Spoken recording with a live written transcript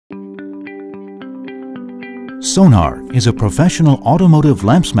Sonar is a professional automotive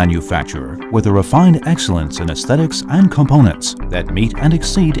lamps manufacturer with a refined excellence in aesthetics and components that meet and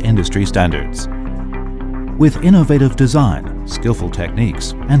exceed industry standards. With innovative design, skillful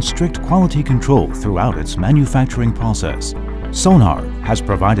techniques, and strict quality control throughout its manufacturing process, Sonar has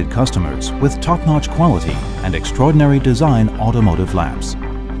provided customers with top-notch quality and extraordinary design automotive lamps.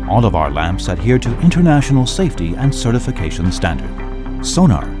 All of our lamps adhere to international safety and certification standard.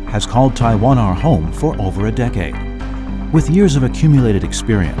 Sonar has called Taiwan our home for over a decade. With years of accumulated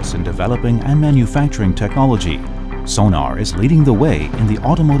experience in developing and manufacturing technology, Sonar is leading the way in the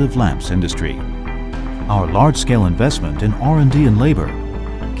automotive lamps industry. Our large-scale investment in R&D and labor,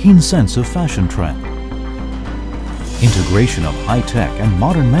 keen sense of fashion trend, integration of high-tech and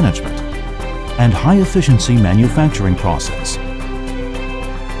modern management, and high-efficiency manufacturing process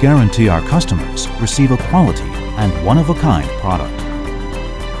guarantee our customers receive a quality and one-of-a-kind product.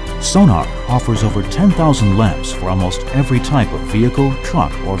 Sonar offers over 10,000 lamps for almost every type of vehicle,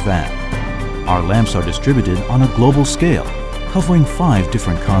 truck, or van. Our lamps are distributed on a global scale, covering 5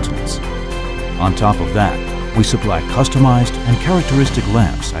 different continents. On top of that, we supply customized and characteristic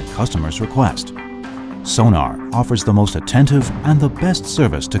lamps at customers' request. Sonar offers the most attentive and the best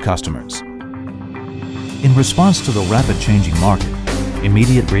service to customers. In response to the rapid changing market,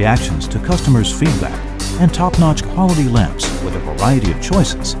 immediate reactions to customers' feedback, and top-notch quality lamps with a variety of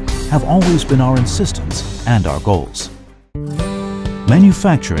choices have always been our insistence and our goals.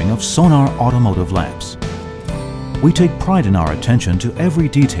 Manufacturing of Sonar automotive lamps. We take pride in our attention to every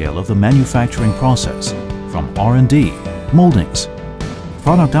detail of the manufacturing process, from R&D, moldings,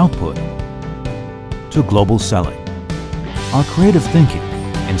 product output, to global selling. Our creative thinking,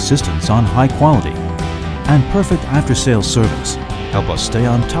 insistence on high quality, and perfect after-sales service help us stay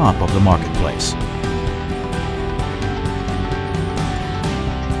on top of the marketplace.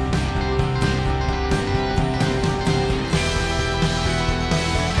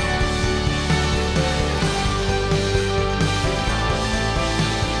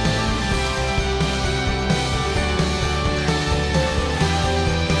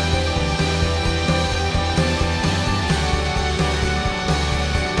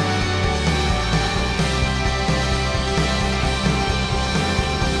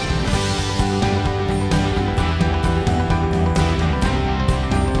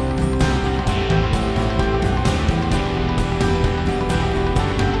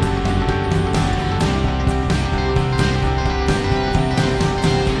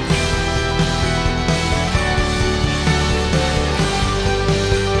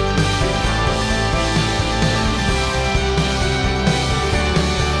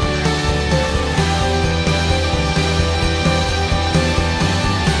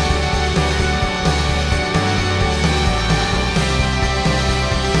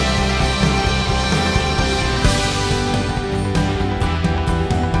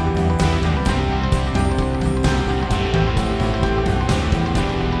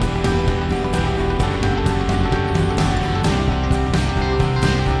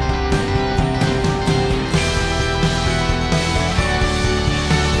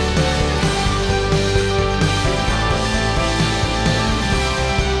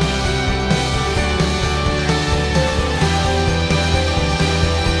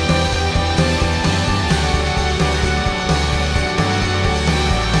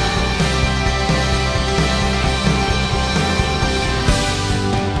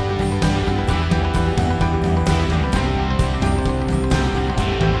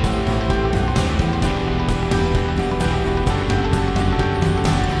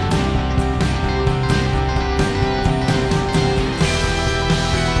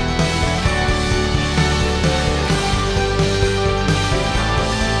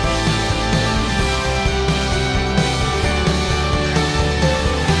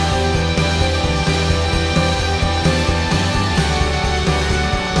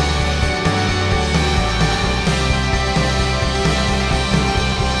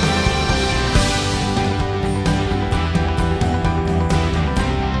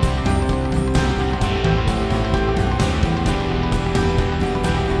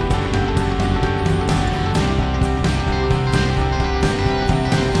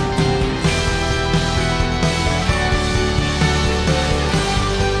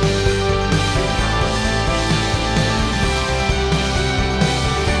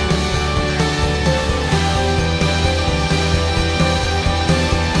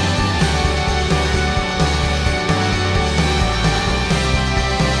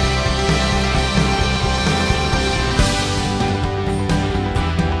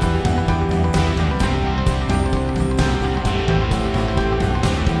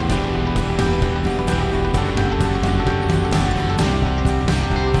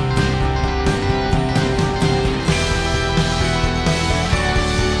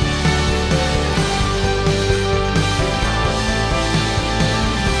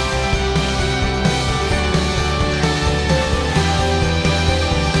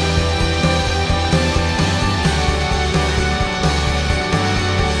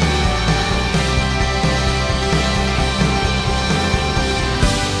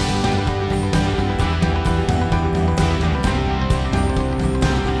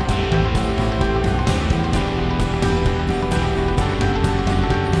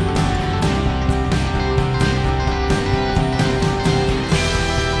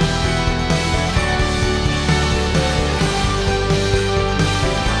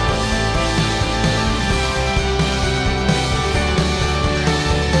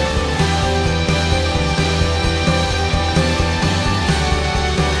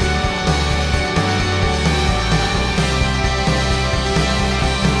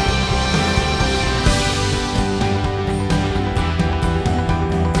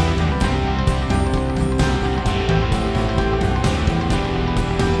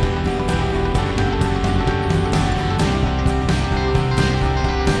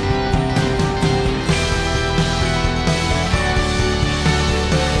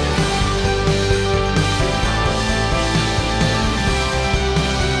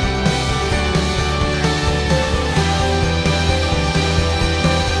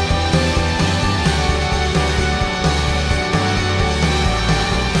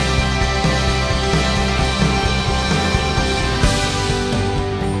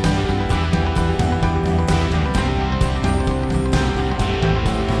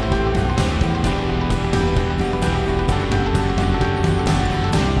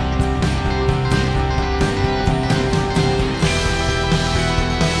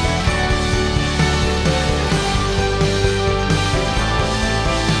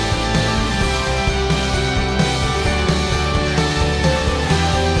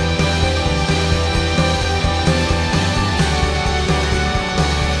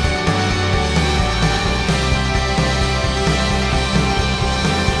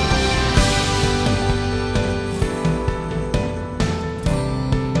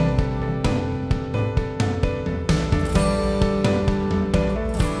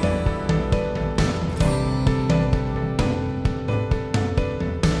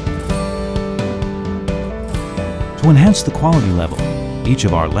 To enhance the quality level, each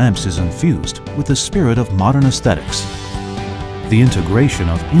of our lamps is infused with the spirit of modern aesthetics. The integration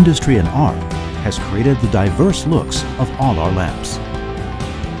of industry and art has created the diverse looks of all our lamps.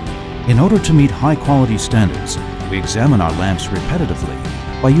 In order to meet high-quality standards, we examine our lamps repetitively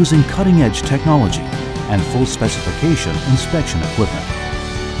by using cutting-edge technology and full specification inspection equipment.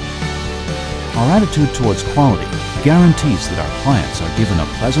 Our attitude towards quality guarantees that our clients are given a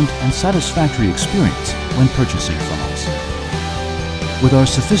pleasant and satisfactory experience when purchasing from us. With our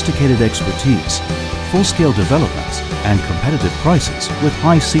sophisticated expertise, full-scale developments, and competitive prices with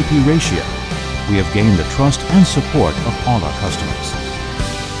high CP ratio, we have gained the trust and support of all our customers.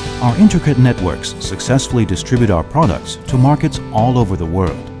 Our intricate networks successfully distribute our products to markets all over the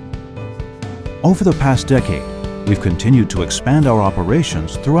world. Over the past decade, we've continued to expand our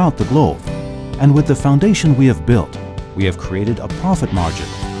operations throughout the globe, and with the foundation we have built, we have created a profit margin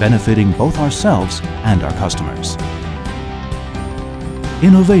benefiting both ourselves and our customers.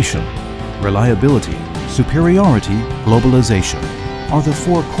 Innovation, reliability, superiority, globalization are the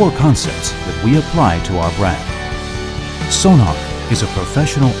four core concepts that we apply to our brand. Sonar is a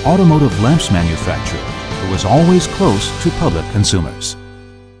professional automotive lamps manufacturer who is always close to public consumers.